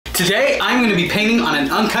Today, I'm going to be painting on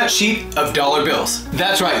an uncut sheet of dollar bills.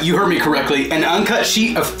 That's right, you heard me correctly, an uncut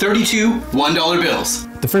sheet of 32 $1 bills.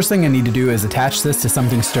 The first thing I need to do is attach this to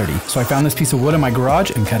something sturdy. So I found this piece of wood in my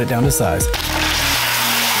garage and cut it down to size.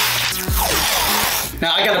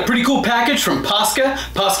 Now I got a pretty cool package from Posca.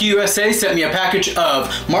 Posca USA sent me a package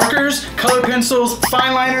of markers, color pencils,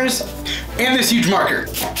 fine liners, and this huge marker,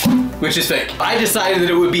 which is fake. I decided that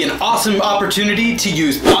it would be an awesome opportunity to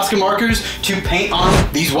use Posca markers to paint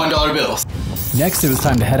on these $1 bills. Next, it was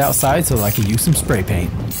time to head outside so that I could use some spray paint.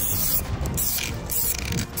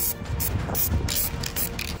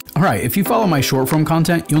 Alright, if you follow my short form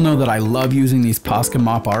content, you'll know that I love using these Posca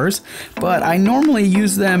Mop Rs, but I normally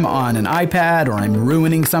use them on an iPad or I'm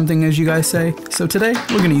ruining something, as you guys say. So today,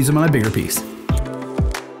 we're going to use them on a bigger piece.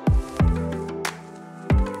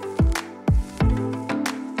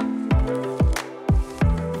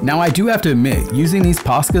 Now I do have to admit, using these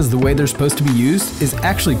Poscas the way they're supposed to be used is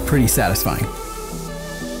actually pretty satisfying.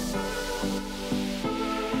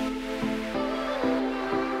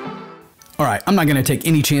 Alright, I'm not going to take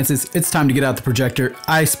any chances. It's time to get out the projector.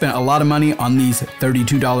 I spent a lot of money on these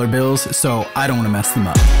 $32 bills, so I don't want to mess them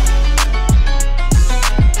up.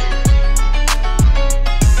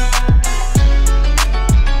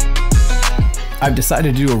 I've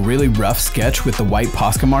decided to do a really rough sketch with the white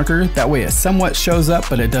Posca marker. That way it somewhat shows up,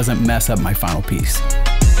 but it doesn't mess up my final piece.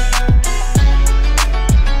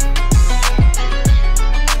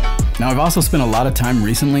 Now I've also spent a lot of time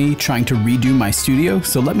recently trying to redo my studio,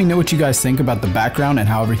 so let me know what you guys think about the background and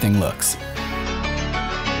how everything looks.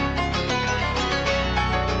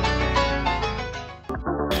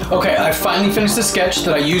 Okay, I finally finished the sketch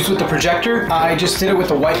that I used with the projector. I just did it with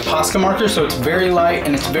a white Posca marker, so it's very light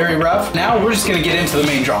and it's very rough. Now we're just gonna get into the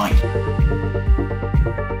main drawing.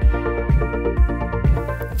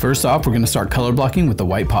 First off, we're gonna start color blocking with the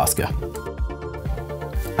white Posca.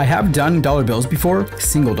 I have done dollar bills before,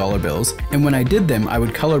 single dollar bills, and when I did them, I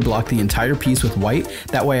would color block the entire piece with white.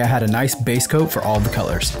 That way I had a nice base coat for all the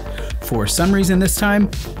colors. For some reason this time,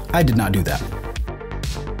 I did not do that.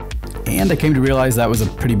 And I came to realize that was a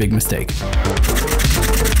pretty big mistake.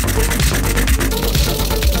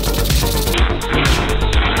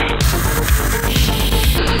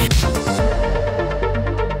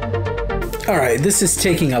 Alright, this is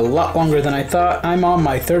taking a lot longer than I thought. I'm on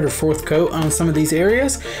my third or fourth coat on some of these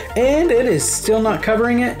areas, and it is still not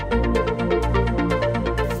covering it.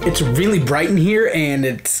 It's really bright in here, and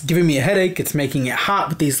it's giving me a headache. It's making it hot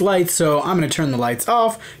with these lights, so I'm going to turn the lights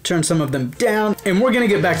off, turn some of them down, and we're going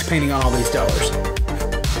to get back to painting on all these dollars.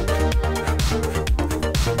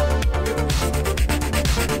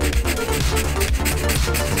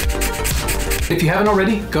 If you haven't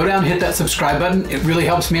already, go down and hit that subscribe button. It really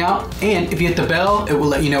helps me out. And if you hit the bell, it will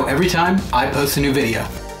let you know every time I post a new video.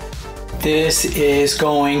 This is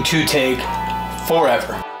going to take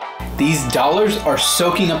forever. These dollars are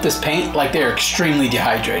soaking up this paint like they're extremely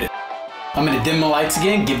dehydrated. I'm gonna dim the lights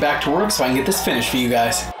again, get back to work so I can get this finished for you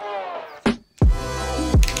guys.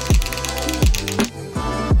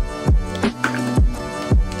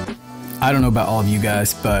 I don't know about all of you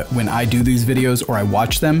guys, but when I do these videos or I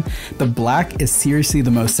watch them, the black is seriously the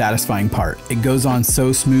most satisfying part. It goes on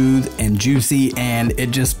so smooth and juicy, and it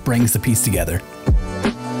just brings the piece together.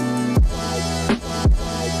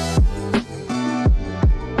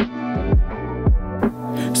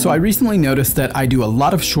 So I recently noticed that I do a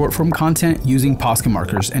lot of short form content using Posca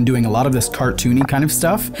markers and doing a lot of this cartoony kind of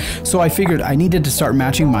stuff. So I figured I needed to start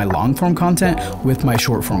matching my long form content with my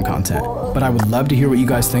short form content. But I would love to hear what you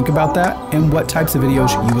guys think about that and what types of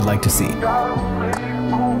videos you would like to see.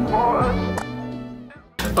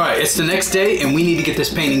 Alright, it's the next day and we need to get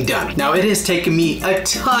this painting done. Now it has taken me a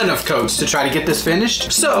ton of coats to try to get this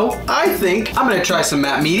finished, so I think I'm gonna try some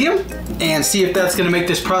matte medium and see if that's gonna make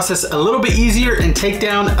this process a little bit easier and take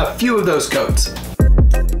down a few of those coats.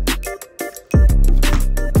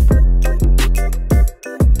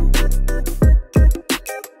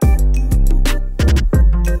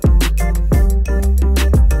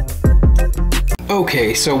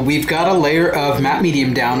 Okay, so we've got a layer of matte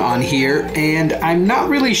medium down on here, and I'm not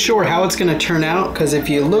really sure how it's gonna turn out, because if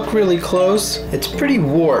you look really close, it's pretty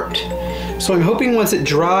warped. So I'm hoping once it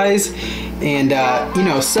dries and you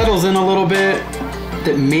know, settles in a little bit,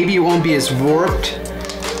 that maybe it won't be as warped.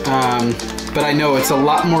 But I know it's a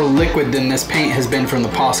lot more liquid than this paint has been from the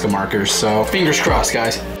Posca markers, so fingers crossed,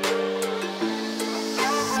 guys.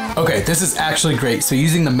 Okay, this is actually great. So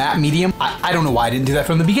using the matte medium, I don't know why I didn't do that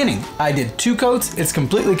from the beginning. I did 2 coats, it's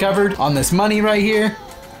completely covered on this money right here.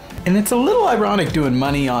 And it's a little ironic doing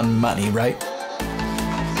money on money, right?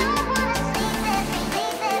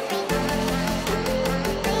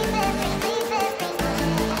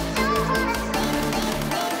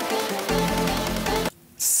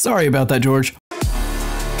 Sorry about that, George.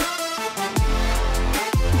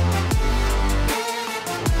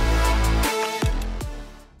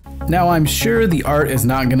 Now, I'm sure the art is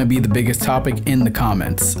not going to be the biggest topic in the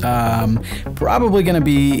comments. Probably going to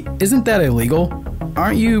be, isn't that illegal?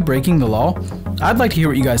 Aren't you breaking the law? I'd like to hear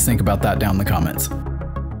what you guys think about that down in the comments.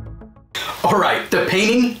 All right, the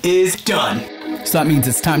painting is done. So that means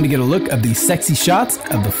it's time to get a look of these sexy shots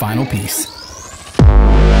of the final piece.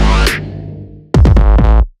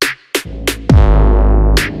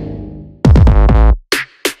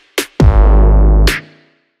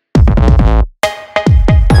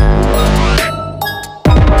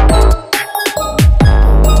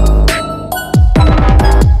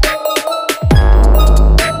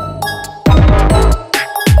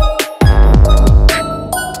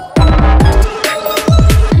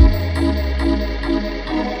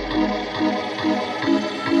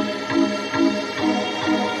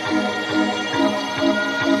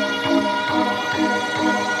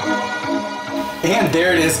 And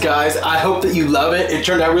there it is, guys. I hope that you love it. It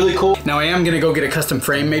turned out really cool. Now I am gonna go get a custom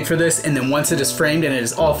frame made for this, and then once it is framed and it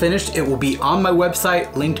is all finished, it will be on my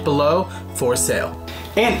website, linked below, for sale.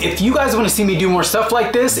 And if you guys want to see me do more stuff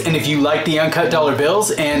like this, and if you like the uncut dollar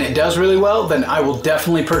bills and it does really well, then I will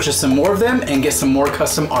definitely purchase some more of them and get some more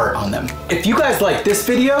custom art on them. If you guys like this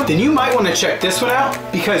video, then you might want to check this one out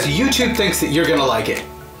because YouTube thinks that you're gonna like it.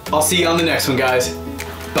 I'll see you on the next one, guys.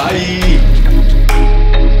 Bye.